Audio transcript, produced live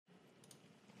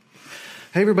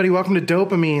Hey everybody, welcome to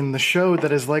Dopamine, the show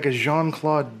that is like a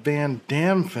Jean-Claude Van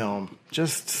Damme film.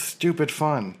 Just stupid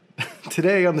fun.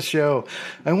 Today on the show,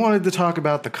 I wanted to talk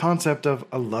about the concept of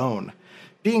alone.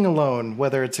 Being alone,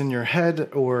 whether it's in your head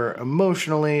or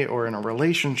emotionally or in a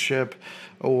relationship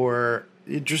or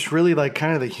just really like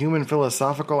kind of the human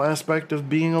philosophical aspect of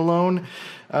being alone.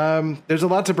 There's a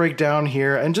lot to break down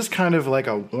here, and just kind of like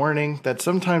a warning that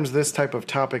sometimes this type of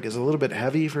topic is a little bit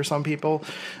heavy for some people.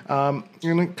 And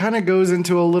it kind of goes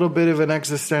into a little bit of an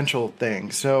existential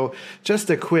thing. So just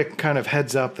a quick kind of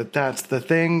heads up that that's the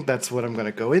thing. That's what I'm going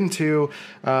to go into.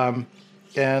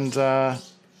 And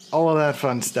all of that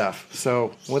fun stuff.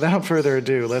 So without further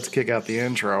ado, let's kick out the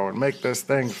intro and make this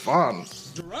thing fun.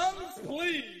 Drums,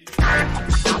 please.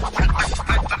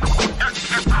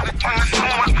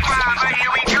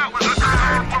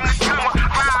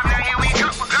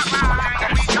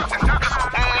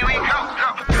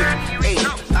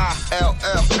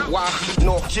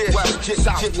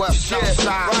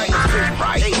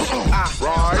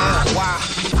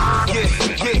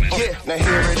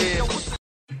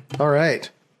 All right.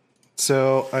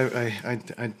 So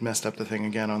I messed up the thing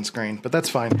again on screen, but that's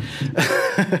fine.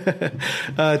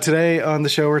 Today on the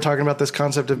show, we're talking about this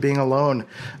concept of being alone.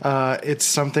 It's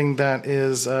something that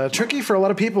is tricky for a lot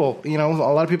of people. You know,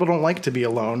 a lot of people don't like to be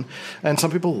alone, and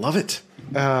some people love it.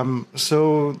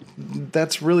 So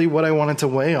that's really what I wanted to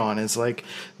weigh on, is like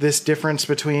this difference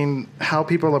between how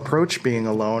people approach being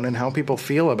alone and how people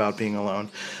feel about being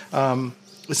alone.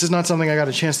 This is not something I got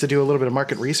a chance to do a little bit of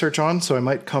market research on, so I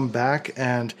might come back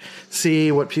and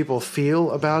see what people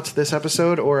feel about this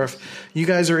episode. Or if you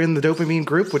guys are in the Dopamine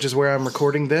group, which is where I'm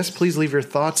recording this, please leave your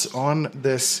thoughts on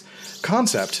this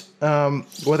concept,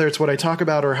 whether it's what I talk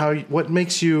about or what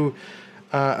makes you,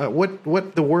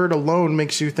 what the word alone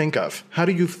makes you think of. How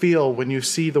do you feel when you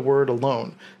see the word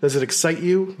alone? Does it excite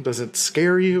you? Does it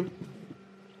scare you?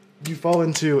 Do you fall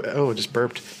into, just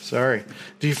burped, sorry.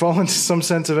 Do you fall into some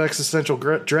sense of existential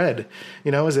dread?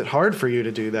 You know, is it hard for you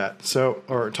to do that?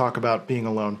 Or talk about being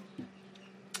alone?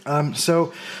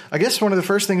 So I guess one of the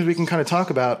first things we can kind of talk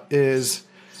about is,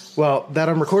 that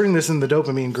I'm recording this in the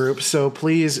Dopamine group. So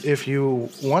please, if you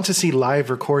want to see live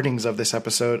recordings of this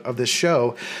episode of this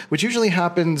show, which usually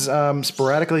happens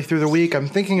sporadically through the week, I'm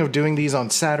thinking of doing these on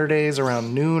Saturdays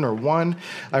around noon or 1.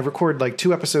 I record like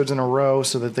 2 episodes in a row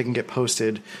so that they can get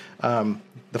posted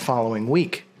the following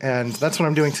week. And that's what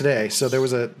I'm doing today. So there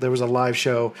was a live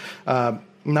show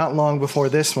not long before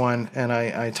this one, and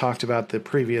I talked about the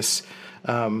previous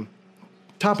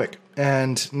topic.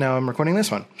 And now I'm recording this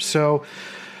one. So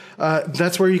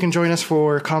that's where you can join us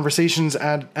for conversations,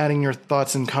 adding your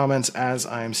thoughts and comments as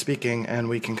I'm speaking, and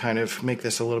we can kind of make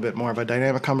this a little bit more of a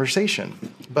dynamic conversation.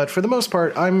 But for the most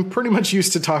part, I'm pretty much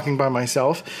used to talking by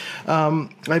myself.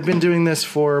 I've been doing this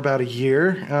for about a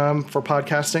year for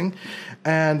podcasting,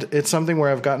 and it's something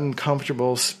where I've gotten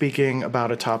comfortable speaking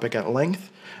about a topic at length,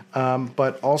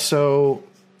 but also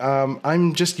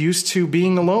I'm just used to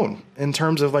being alone in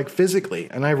terms of like physically,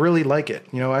 and I really like it.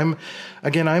 You know, I'm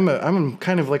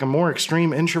kind of like a more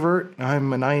extreme introvert.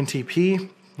 I'm an INTP,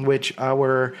 which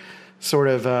our sort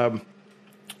of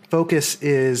focus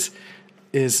is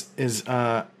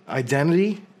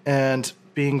identity and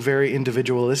being very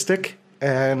individualistic,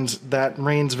 and that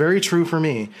reigns very true for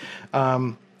me.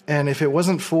 And if it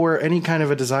wasn't for any kind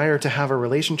of a desire to have a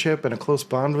relationship and a close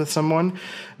bond with someone,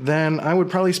 then I would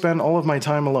probably spend all of my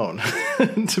time alone,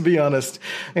 to be honest.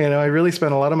 You know, I really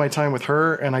spend a lot of my time with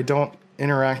her, and I don't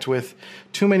interact with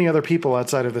too many other people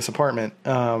outside of this apartment.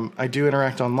 I do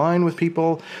interact online with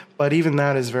people, but even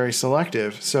that is very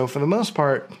selective. So for the most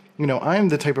part, you know, I'm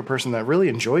the type of person that really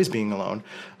enjoys being alone.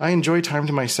 I enjoy time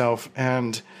to myself,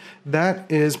 and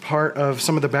that is part of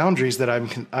some of the boundaries that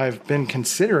I've been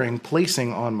considering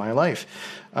placing on my life.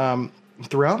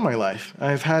 Throughout my life,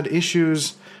 I've had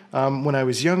issues when I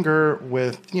was younger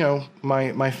with, you know,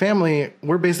 my family.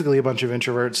 We're basically a bunch of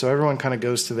introverts, so everyone kind of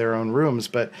goes to their own rooms.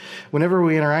 But whenever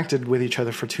we interacted with each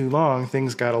other for too long,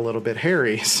 things got a little bit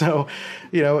hairy. So,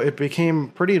 you know, it became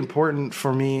pretty important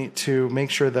for me to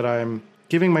make sure that I'm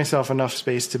giving myself enough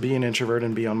space to be an introvert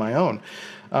and be on my own.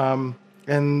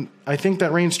 And I think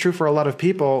that reigns true for a lot of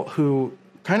people who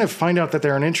kind of find out that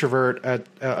they're an introvert at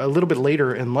a little bit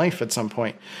later in life at some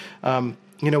point. You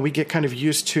know, we get kind of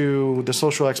used to the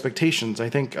social expectations. I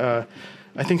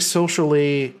think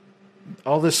socially,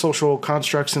 all the social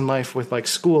constructs in life with like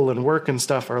school and work and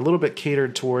stuff are a little bit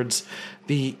catered towards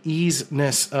the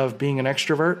easiness of being an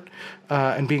extrovert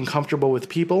and being comfortable with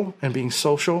people and being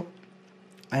social.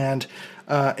 And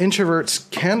introverts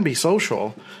can be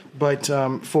social, but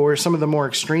for some of the more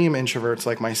extreme introverts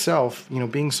like myself, you know,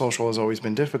 being social has always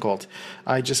been difficult.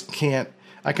 I just can't.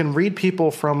 I can read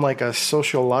people from like a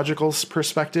sociological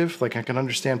perspective. Like I can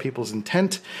understand people's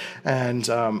intent, and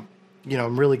I'm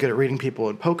really good at reading people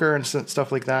in poker and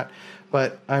stuff like that.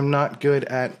 But I'm not good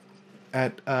at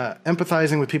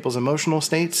empathizing with people's emotional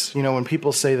states. When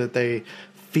people say that they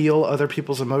feel other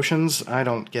people's emotions, I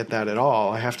don't get that at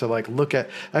all. I have to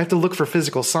look for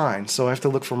physical signs. So I have to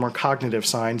look for more cognitive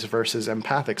signs versus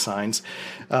empathic signs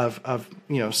of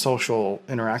social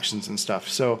interactions and stuff.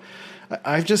 So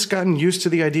I've just gotten used to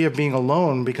the idea of being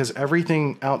alone, because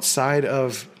everything outside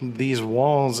of these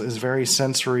walls is very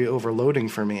sensory overloading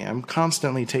for me. I'm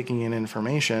constantly taking in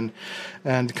information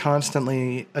and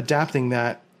constantly adapting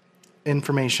that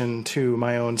information to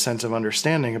my own sense of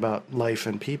understanding about life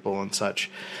and people and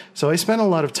such. So I spend a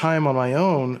lot of time on my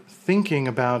own thinking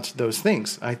about those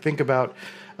things. I think about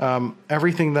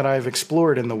everything that I've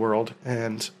explored in the world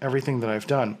and everything that I've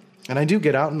done. And I do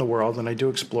get out in the world and I do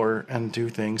explore and do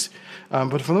things.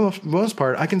 But for the most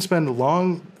part, I can spend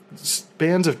long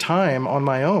spans of time on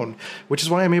my own, which is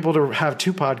why I'm able to have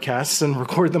 2 podcasts and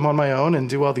record them on my own and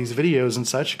do all these videos and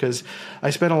such, because I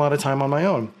spend a lot of time on my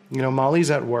own.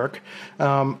 Molly's at work,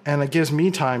 and it gives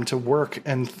me time to work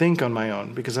and think on my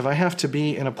own, because if I have to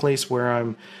be in a place where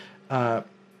I'm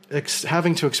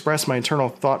having to express my internal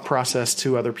thought process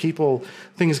to other people,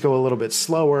 things go a little bit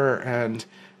slower. And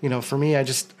for me, I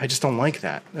just don't like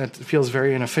that. It feels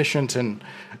very inefficient, and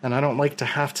I don't like to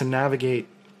have to navigate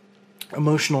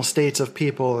emotional states of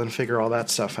people and figure all that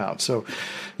stuff out. So,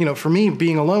 for me,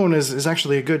 being alone is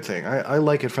actually a good thing. I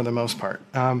like it for the most part.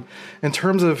 In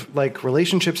terms of like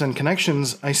relationships and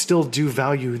connections, I still do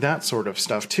value that sort of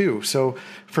stuff too. So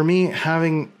for me,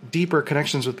 having deeper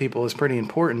connections with people is pretty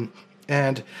important.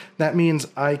 And that means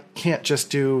I can't just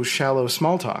do shallow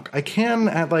small talk. I can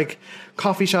at like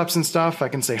coffee shops and stuff. I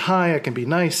can say hi, I can be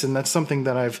nice. And that's something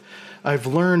that I've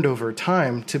learned over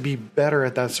time to be better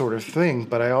at that sort of thing.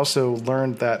 But I also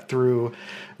learned that through,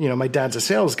 my dad's a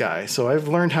sales guy. So I've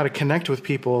learned how to connect with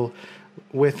people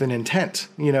with an intent.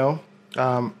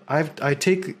 I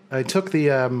took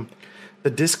the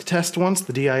DISC test once,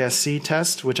 the DISC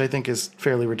test, which I think is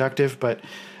fairly reductive, but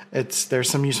there's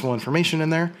some useful information in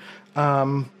there.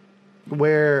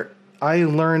 Where I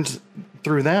learned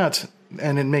through that,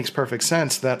 and it makes perfect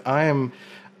sense, that I am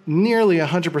nearly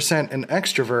 100% an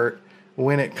extrovert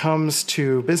when it comes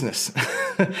to business.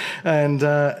 And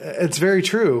it's very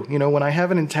true. When I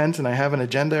have an intent and I have an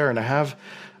agenda, and I have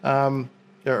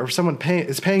or someone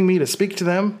is paying me to speak to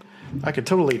them, I could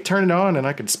totally turn it on and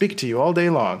I could speak to you all day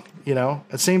long. The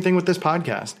same thing with this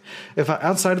podcast. If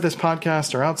outside of this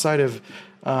podcast or outside of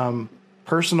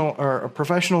personal or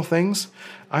professional things,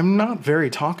 I'm not very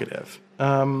talkative.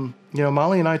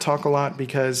 Molly and I talk a lot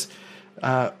because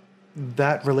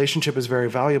that relationship is very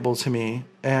valuable to me,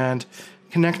 and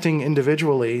connecting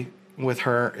individually with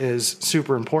her is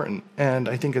super important. And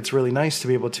I think it's really nice to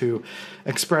be able to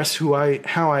express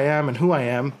how I am and who I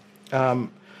am,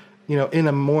 in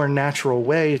a more natural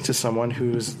way to someone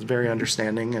who's very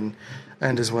understanding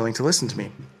and is willing to listen to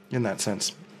me in that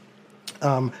sense.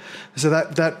 So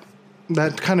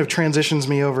that kind of transitions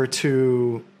me over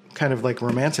to kind of like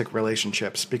romantic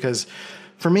relationships, because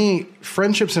for me,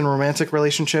 friendships and romantic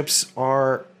relationships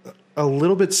are a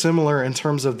little bit similar in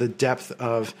terms of the depth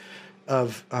of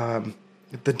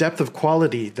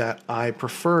quality that I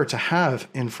prefer to have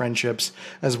in friendships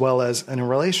as well as in a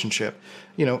relationship.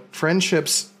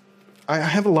 Friendships, I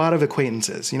have a lot of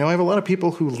acquaintances. I have a lot of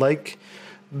people who like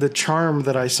the charm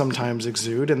that I sometimes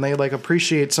exude, and they like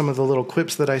appreciate some of the little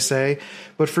quips that I say.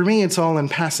 But for me, it's all in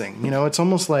passing. It's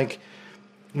almost like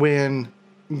when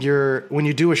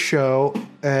you do a show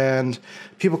and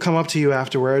people come up to you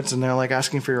afterwards and they're like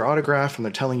asking for your autograph and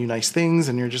they're telling you nice things,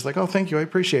 and you're just like, oh, thank you, I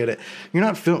appreciate it. You're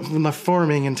not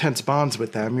forming intense bonds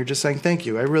with them. You're just saying, thank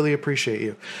you, I really appreciate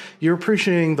you. You're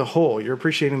appreciating the whole, you're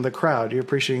appreciating the crowd, you're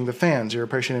appreciating the fans, you're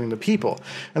appreciating the people.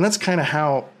 And that's kind of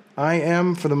how I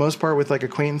am for the most part with like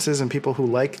acquaintances and people who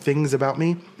like things about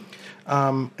me.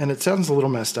 And it sounds a little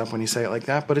messed up when you say it like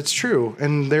that, but it's true.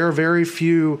 And there are very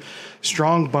few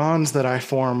strong bonds that I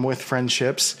form with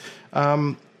friendships,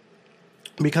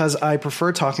 because I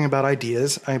prefer talking about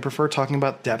ideas. I prefer talking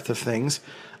about depth of things.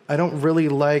 I don't really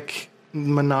like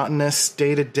monotonous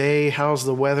day-to-day, how's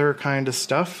the weather kind of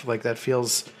stuff. Like that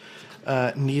feels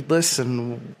needless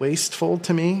and wasteful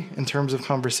to me in terms of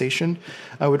conversation.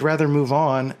 I would rather move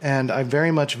on, and I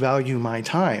very much value my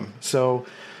time. So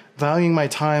valuing my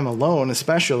time alone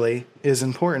especially is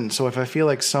important. So if I feel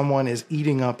like someone is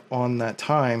eating up on that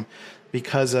time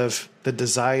because of the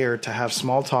desire to have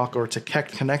small talk or to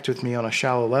connect with me on a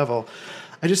shallow level,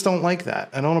 I just don't like that.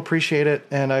 I don't appreciate it.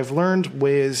 And I've learned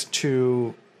ways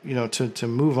to to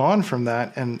move on from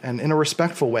that and in a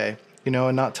respectful way,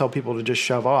 and not tell people to just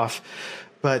shove off,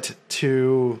 but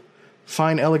to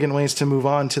find elegant ways to move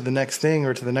on to the next thing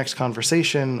or to the next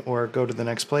conversation or go to the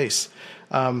next place.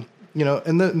 And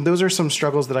those are some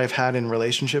struggles that I've had in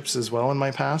relationships as well in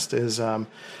my past is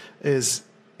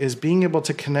being able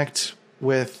to connect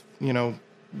with,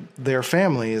 their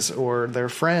families or their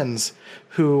friends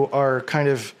who are kind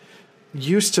of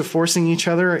used to forcing each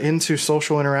other into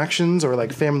social interactions or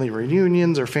like family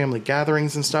reunions or family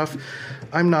gatherings and stuff.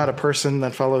 I'm not a person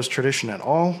that follows tradition at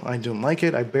all. I don't like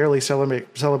it. I barely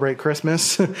celebrate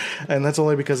Christmas. And that's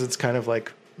only because it's kind of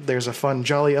like there's a fun,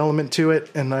 jolly element to it.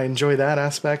 And I enjoy that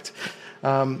aspect.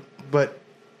 But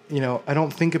I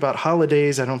don't think about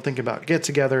holidays. I don't think about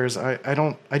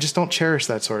get-togethers. I just don't cherish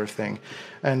that sort of thing.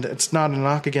 And it's not a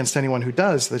knock against anyone who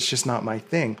does. That's just not my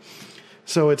thing.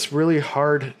 So it's really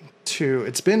hard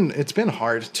it's been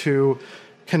hard to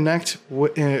connect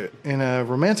in a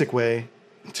romantic way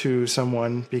to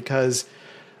someone because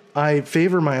I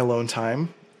favor my alone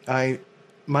time.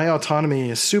 My autonomy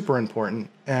is super important,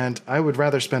 and I would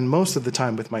rather spend most of the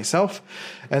time with myself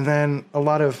and then a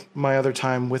lot of my other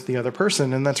time with the other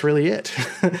person, and that's really it.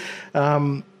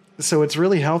 So it's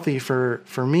really healthy for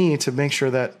me to make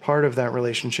sure that part of that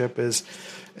relationship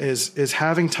is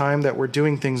having time that we're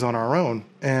doing things on our own.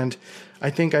 And I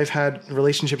think I've had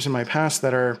relationships in my past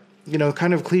that are,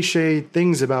 kind of cliche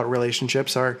things about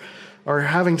relationships are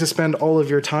having to spend all of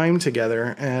your time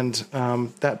together. And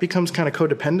that becomes kind of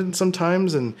codependent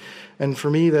sometimes. And for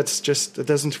me, it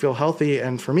doesn't feel healthy.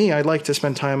 And for me, I like to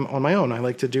spend time on my own. I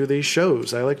like to do these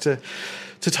shows. I like to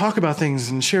talk about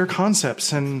things and share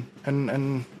concepts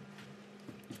and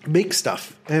make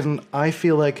stuff. And I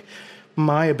feel like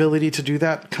my ability to do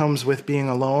that comes with being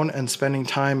alone and spending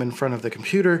time in front of the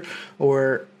computer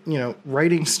or,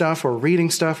 writing stuff or reading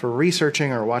stuff or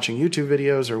researching or watching YouTube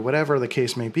videos or whatever the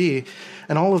case may be.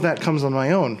 And all of that comes on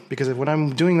my own because when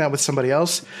I'm doing that with somebody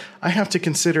else, I have to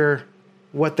consider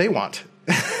what they want.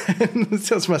 It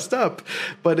sounds messed up,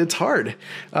 but it's hard.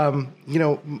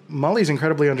 Molly's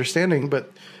incredibly understanding,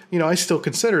 but, I still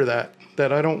consider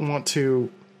that I don't want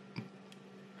to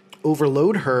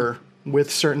overload her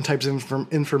with certain types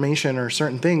of information or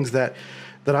certain things that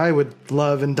I would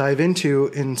love and dive into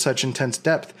in such intense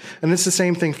depth. And it's the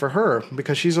same thing for her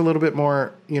because she's a little bit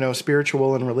more,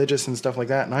 spiritual and religious and stuff like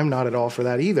that. And I'm not at all for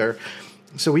that either.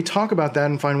 So we talk about that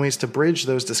and find ways to bridge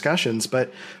those discussions.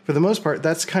 But for the most part,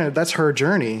 that's her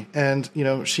journey. And,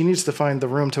 she needs to find the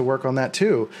room to work on that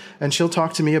too. And she'll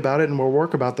talk to me about it and we'll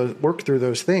work through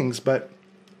those things. But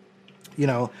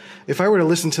if I were to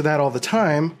listen to that all the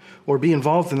time or be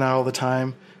involved in that all the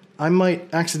time, I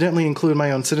might accidentally include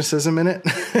my own cynicism in it,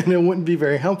 and it wouldn't be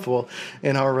very helpful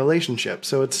in our relationship.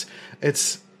 So it's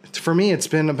for me, it's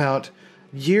been about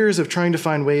years of trying to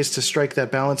find ways to strike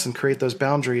that balance and create those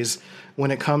boundaries when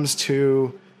it comes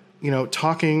to,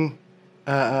 talking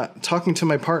to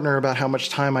my partner about how much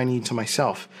time I need to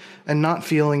myself and not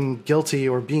feeling guilty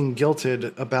or being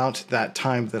guilted about that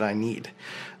time that I need.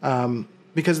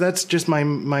 Because that's just my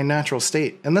natural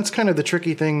state. And that's kind of the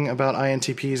tricky thing about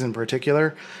INTPs in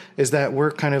particular, is that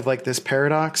we're kind of like this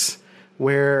paradox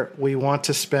where we want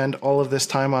to spend all of this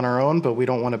time on our own, but we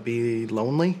don't want to be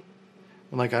lonely.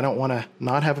 Like, I don't want to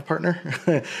not have a partner.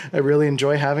 I really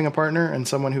enjoy having a partner and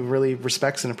someone who really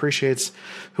respects and appreciates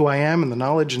who I am and the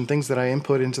knowledge and things that I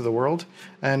input into the world.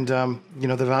 And,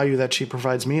 the value that she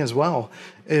provides me as well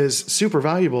is super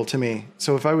valuable to me.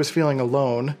 So if I was feeling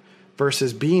alone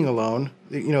versus being alone,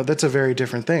 that's a very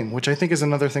different thing, which I think is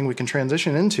another thing we can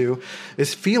transition into,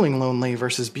 is feeling lonely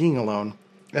versus being alone.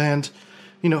 And,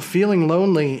 feeling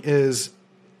lonely is,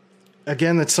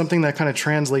 again, that's something that kind of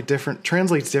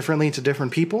translates differently to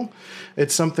different people.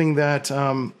 It's something that,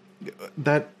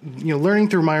 learning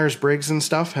through Myers-Briggs and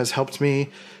stuff has helped me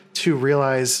to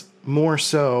realize more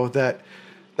so that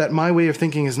my way of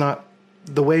thinking is not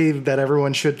the way that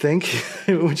everyone should think,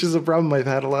 which is a problem I've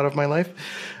had a lot of my life,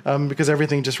 because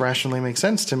everything just rationally makes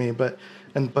sense to me. But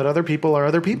other people are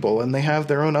other people, and they have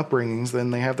their own upbringings,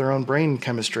 and they have their own brain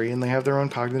chemistry, and they have their own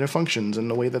cognitive functions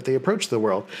and the way that they approach the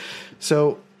world.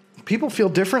 So people feel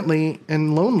differently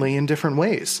and lonely in different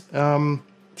ways.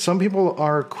 Some people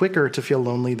are quicker to feel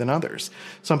lonely than others.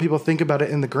 Some people think about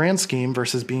it in the grand scheme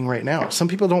versus being right now. Some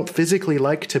people don't physically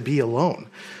like to be alone.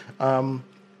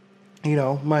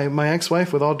 My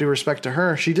ex-wife, with all due respect to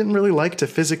her, she didn't really like to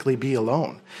physically be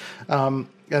alone. And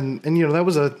that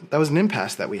was an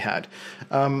impasse that we had.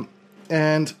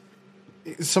 And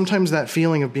sometimes that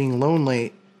feeling of being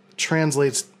lonely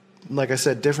translates, like I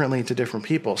said, differently to different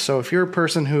people. So if you're a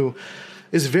person who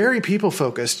is very people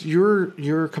focused,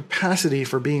 your capacity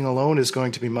for being alone is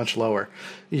going to be much lower.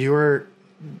 Your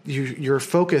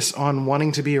focus on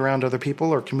wanting to be around other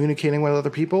people or communicating with other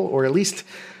people, or at least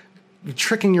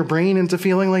tricking your brain into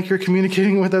feeling like you're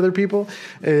communicating with other people,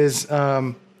 is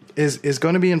going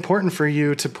to be important for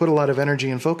you to put a lot of energy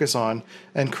and focus on,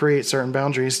 and create certain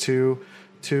boundaries to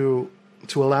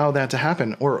allow that to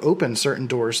happen, or open certain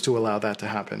doors to allow that to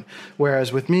happen.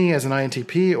 Whereas with me as an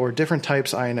INTP, or different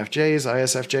types, INFJs,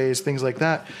 ISFJs, things like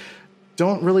that,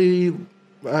 don't really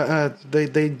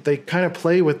they kind of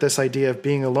play with this idea of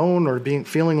being alone, or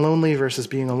feeling lonely versus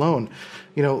being alone.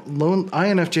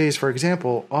 INFJs, for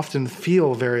example, often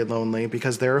feel very lonely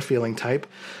because they're a feeling type,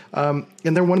 and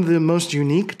they're one of the most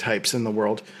unique types in the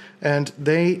world, and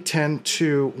they tend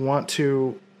to want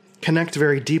to connect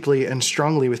very deeply and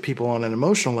strongly with people on an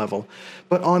emotional level,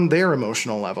 but on their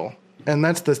emotional level. And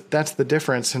that's the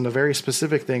difference. And the very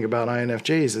specific thing about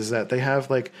INFJs is that they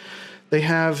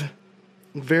have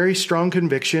very strong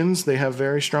convictions. They have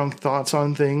very strong thoughts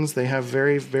on things. They have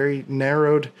very, very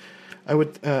narrowed,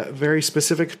 very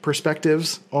specific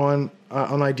perspectives on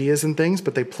ideas and things,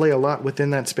 but they play a lot within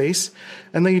that space.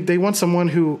 And they want someone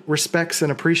who respects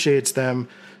and appreciates them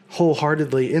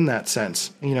wholeheartedly in that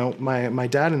sense. My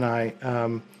dad and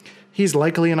I, he's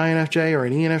likely an INFJ or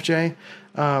an ENFJ,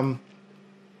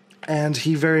 and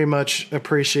he very much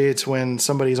appreciates when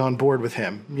somebody's on board with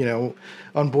him,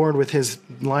 on board with his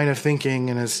line of thinking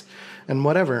and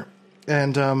whatever.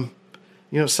 And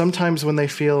sometimes when they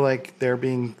feel like they're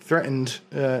being threatened,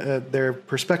 their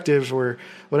perspective or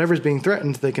whatever's being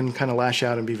threatened, they can kind of lash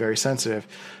out and be very sensitive.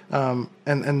 And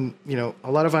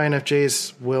a lot of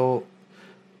INFJs will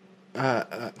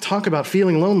talk about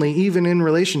feeling lonely, even in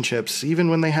relationships, even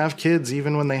when they have kids,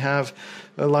 even when they have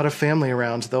a lot of family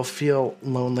around, they'll feel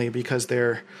lonely because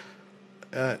they're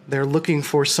looking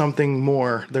for something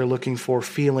more. They're looking for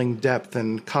feeling depth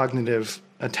and cognitive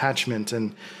attachment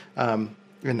and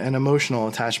emotional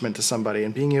attachment to somebody,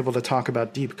 and being able to talk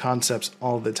about deep concepts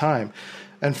all the time.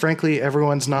 And frankly,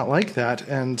 everyone's not like that.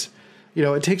 And,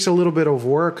 it takes a little bit of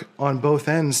work on both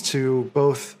ends to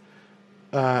both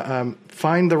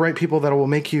find the right people that will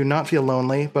make you not feel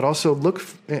lonely, but also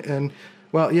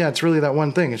it's really that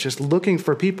one thing. It's just looking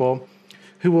for people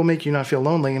who will make you not feel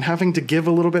lonely, and having to give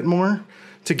a little bit more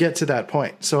to get to that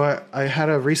point. So I had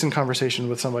a recent conversation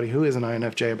with somebody who is an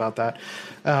INFJ about that.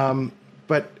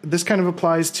 But this kind of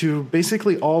applies to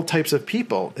basically all types of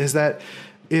people, is that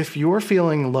if you're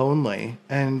feeling lonely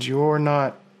and you're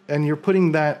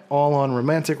putting that all on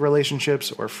romantic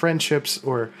relationships or friendships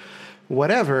or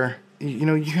whatever,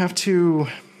 you have to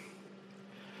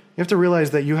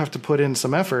realize that you have to put in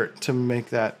some effort to make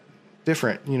that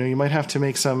different. You might have to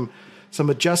make some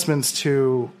adjustments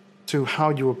to how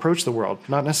you approach the world,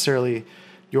 not necessarily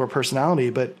your personality,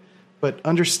 but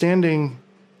understanding,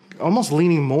 almost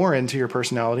leaning more into your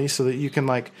personality so that you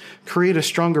can create a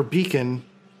stronger beacon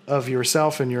of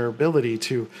yourself and your ability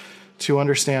to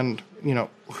understand,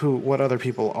 what other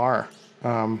people are,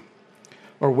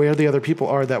 or where the other people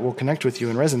are that will connect with you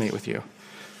and resonate with you.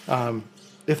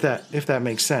 If that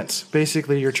makes sense.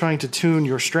 Basically, you're trying to tune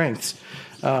your strengths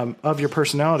of your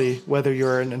personality, whether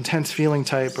you're an intense feeling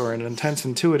type or an intense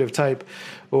intuitive type,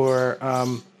 or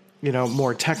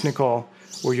more technical,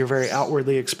 where you're very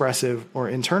outwardly expressive or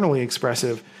internally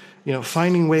expressive.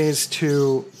 Finding ways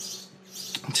to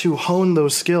hone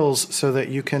those skills so that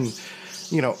you can,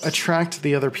 attract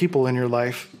the other people in your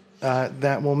life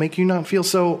that will make you not feel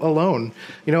so alone.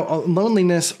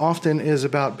 Loneliness often is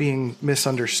about being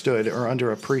misunderstood or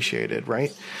underappreciated,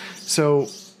 right? So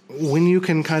when you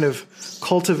can kind of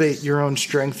cultivate your own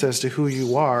strength as to who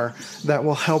you are, that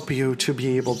will help you to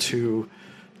be able to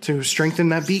strengthen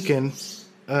that beacon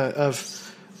of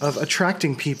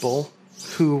attracting people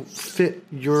who fit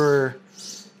your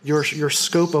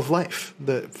scope of life,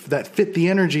 that fit the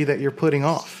energy that you're putting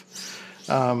off.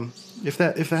 If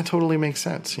that totally makes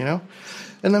sense, And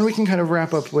then we can kind of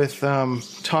wrap up with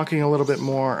talking a little bit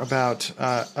more about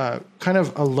kind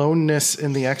of aloneness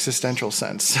in the existential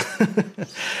sense.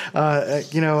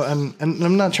 And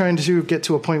I'm not trying to get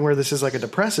to a point where this is like a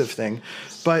depressive thing,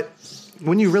 but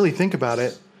when you really think about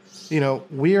it,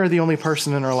 we are the only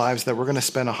person in our lives that we're going to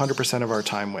spend 100% of our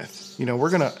time with. We're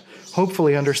going to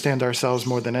hopefully understand ourselves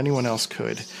more than anyone else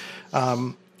could.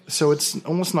 So it's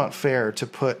almost not fair to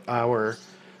put our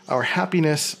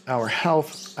happiness, our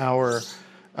health, our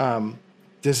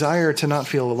desire to not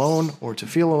feel alone or to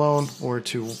feel alone or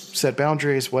to set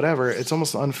boundaries, whatever. It's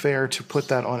almost unfair to put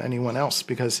that on anyone else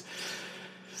because,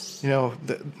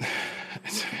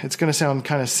 it's going to sound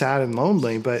kind of sad and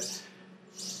lonely, but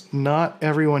not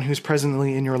everyone who's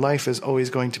presently in your life is always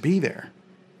going to be there.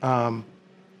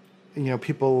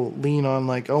 people lean on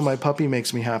like, oh, my puppy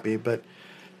makes me happy, but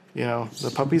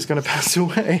the puppy's going to pass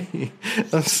away.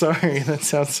 I'm sorry. That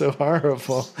sounds so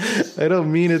horrible. I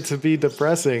don't mean it to be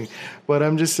depressing, but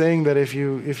I'm just saying that if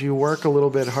you work a little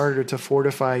bit harder to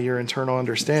fortify your internal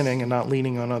understanding and not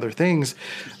leaning on other things,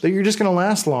 that you're just going to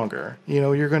last longer.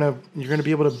 You're going to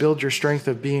be able to build your strength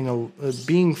of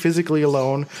being physically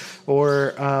alone,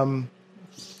 or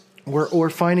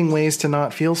finding ways to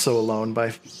not feel so alone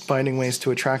by finding ways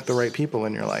to attract the right people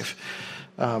in your life.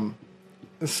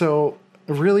 So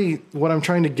really what I'm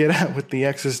trying to get at with the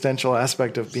existential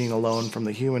aspect of being alone from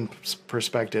the human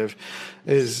perspective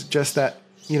is just that,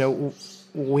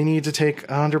 we need to take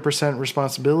 100%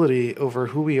 responsibility over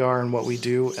who we are and what we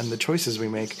do and the choices we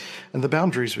make and the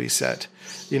boundaries we set.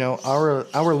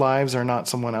 Our lives are not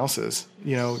someone else's.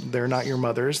 They're not your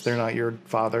mother's, they're not your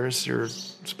father's, your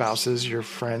spouses, your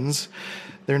friends.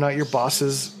 They're not your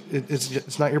bosses.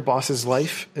 It's not your boss's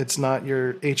life. It's not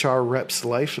your HR rep's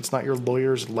life. It's not your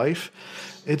lawyer's life.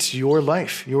 It's your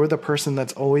life. You're the person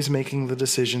that's always making the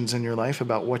decisions in your life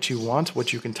about what you want,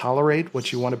 what you can tolerate,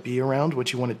 what you want to be around,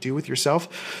 what you want to do with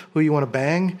yourself, who you want to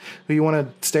bang, who you want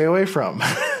to stay away from.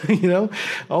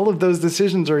 All of those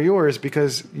decisions are yours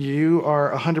because you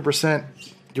are 100%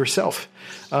 yourself,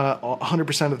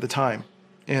 100% of the time.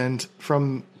 And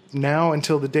from now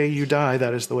until the day you die,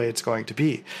 that is the way it's going to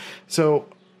be. So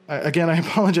again, I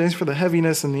apologize for the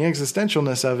heaviness and the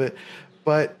existentialness of it,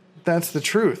 but that's the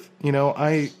truth.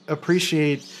 I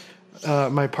appreciate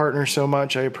my partner so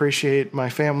much. I appreciate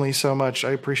my family so much. I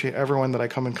appreciate everyone that I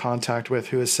come in contact with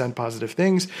who has said positive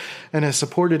things and has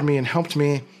supported me and helped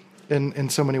me in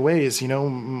so many ways.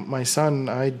 My son,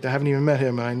 I haven't even met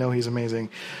him, and I know he's amazing.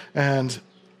 And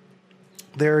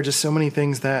there are just so many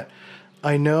things that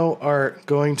I know are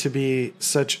going to be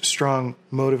such strong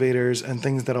motivators and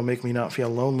things that'll make me not feel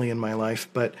lonely in my life.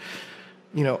 But,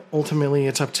 ultimately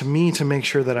it's up to me to make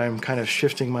sure that I'm kind of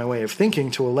shifting my way of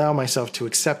thinking to allow myself to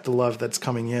accept the love that's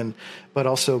coming in, but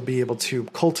also be able to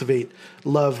cultivate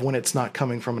love when it's not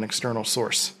coming from an external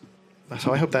source.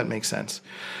 So I hope that makes sense.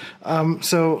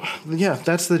 So yeah,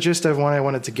 that's the gist of what I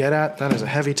wanted to get at. That is a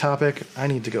heavy topic. I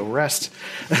need to go rest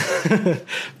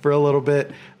for a little bit.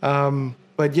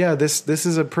 But yeah, this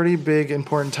is a pretty big,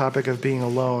 important topic of being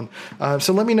alone.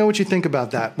 So let me know what you think about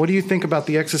that. What do you think about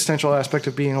the existential aspect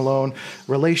of being alone,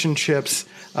 relationships,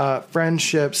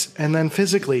 friendships, and then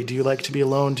physically? Do you like to be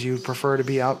alone? Do you prefer to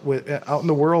be out in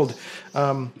the world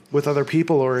with other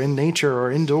people, or in nature,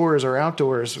 or indoors or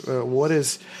outdoors? What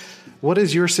is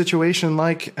your situation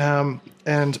like?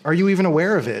 And are you even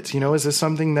aware of it? Is this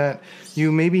something that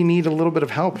you maybe need a little bit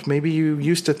of help? Maybe you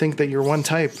used to think that you're one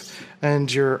type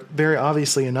and you're very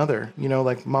obviously another.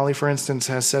 Like Molly, for instance,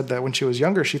 has said that when she was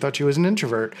younger, she thought she was an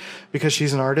introvert because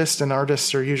she's an artist, and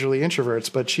artists are usually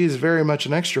introverts, but she's very much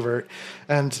an extrovert.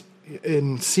 And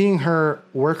in seeing her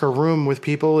work a room with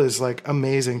people is like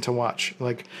amazing to watch.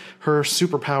 Like, her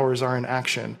superpowers are in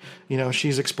action.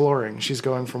 She's exploring. She's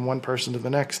going from one person to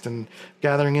the next and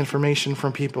gathering information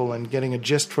from people and getting a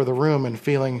gist for the room and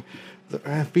feeling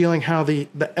how the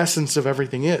essence of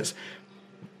everything is.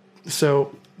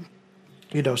 So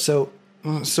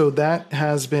that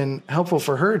has been helpful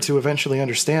for her to eventually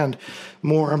understand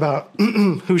more about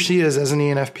who she is as an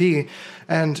ENFP.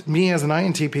 And me as an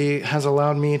INTP has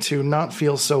allowed me to not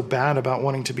feel so bad about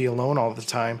wanting to be alone all the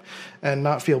time, and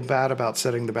not feel bad about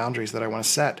setting the boundaries that I want to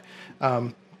set.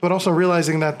 But also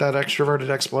realizing that extroverted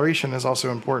exploration is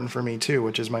also important for me too,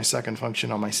 which is my second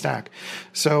function on my stack.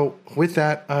 So with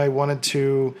that, I wanted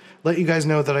to let you guys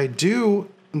know that I do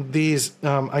these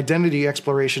identity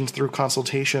explorations through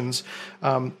consultations.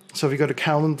 So if you go to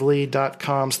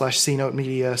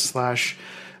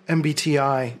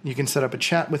calendly.com/cnotemedia/MBTI, you can set up a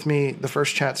chat with me. The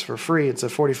first chat's for free. It's a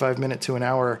 45-minute to an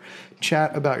hour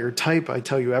chat about your type. I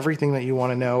tell you everything that you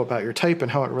want to know about your type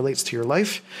and how it relates to your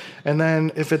life. And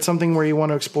then if it's something where you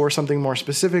want to explore something more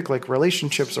specific, like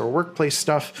relationships or workplace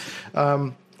stuff,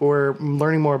 or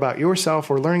learning more about yourself,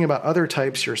 or learning about other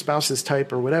types, your spouse's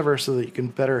type or whatever, so that you can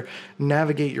better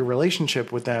navigate your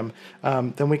relationship with them,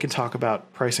 then we can talk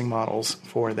about pricing models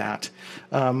for that.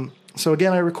 So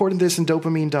again, I recorded this in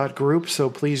dopamine.group, so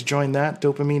please join that,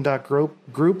 dopamine.group,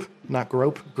 group,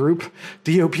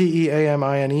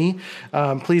 DOPEAMINE.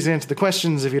 Please answer the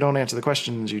questions. If you don't answer the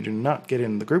questions, you do not get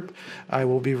in the group. I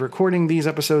will be recording these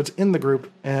episodes in the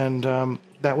group, and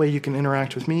that way you can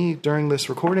interact with me during this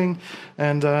recording,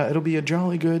 and it'll be a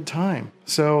jolly good time.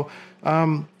 So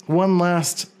one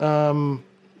last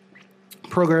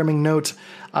programming note.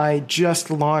 I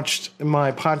just launched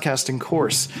my podcasting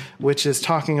course, which is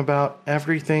talking about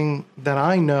everything that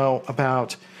I know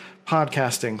about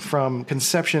podcasting from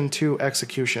conception to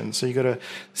execution. So you go to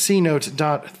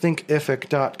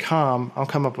cnote.thinkific.com. I'll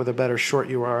come up with a better short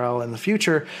URL in the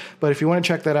future. But if you want to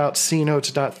check that out,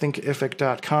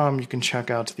 cnote.thinkific.com, you can check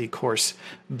out the course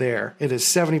there. It is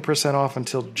 70% off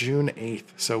until June 8th.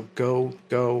 So go,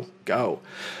 go, go.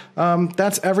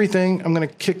 That's everything. I'm going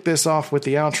to kick this off with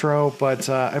the outro, but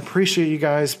I appreciate you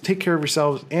guys. Take care of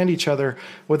yourselves and each other.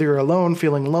 Whether you're alone,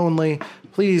 feeling lonely,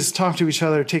 please talk to each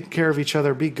other, take care of each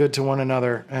other, be good to one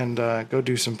another, and go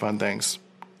do some fun things.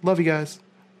 Love you guys.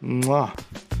 Mwah.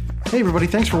 Hey everybody,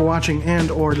 thanks for watching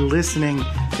and or listening.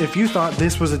 If you thought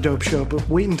this was a dope show, but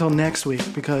wait until next week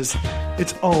because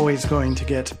it's always going to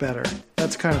get better.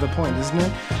 That's kind of the point, isn't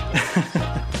it?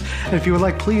 And if you would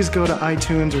like, please go to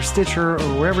iTunes or Stitcher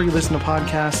or wherever you listen to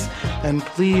podcasts, and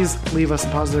please leave us a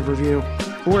positive review.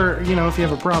 Or, if you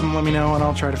have a problem, let me know and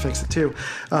I'll try to fix it too.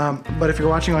 But if you're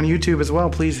watching on YouTube as well,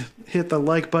 please hit the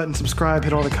like button, subscribe,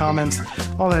 hit all the comments,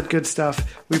 all that good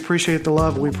stuff. We appreciate the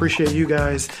love. We appreciate you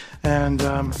guys. And,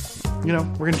 we're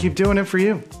going to keep doing it for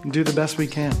you and do the best we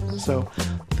can. So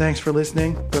thanks for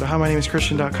listening. Go to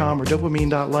howmynameschristian.com or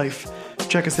dopamine.life.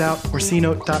 Check us out or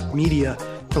cnote.media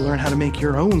to learn how to make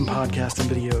your own podcast and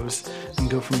videos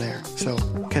and go from there. So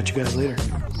catch you guys later.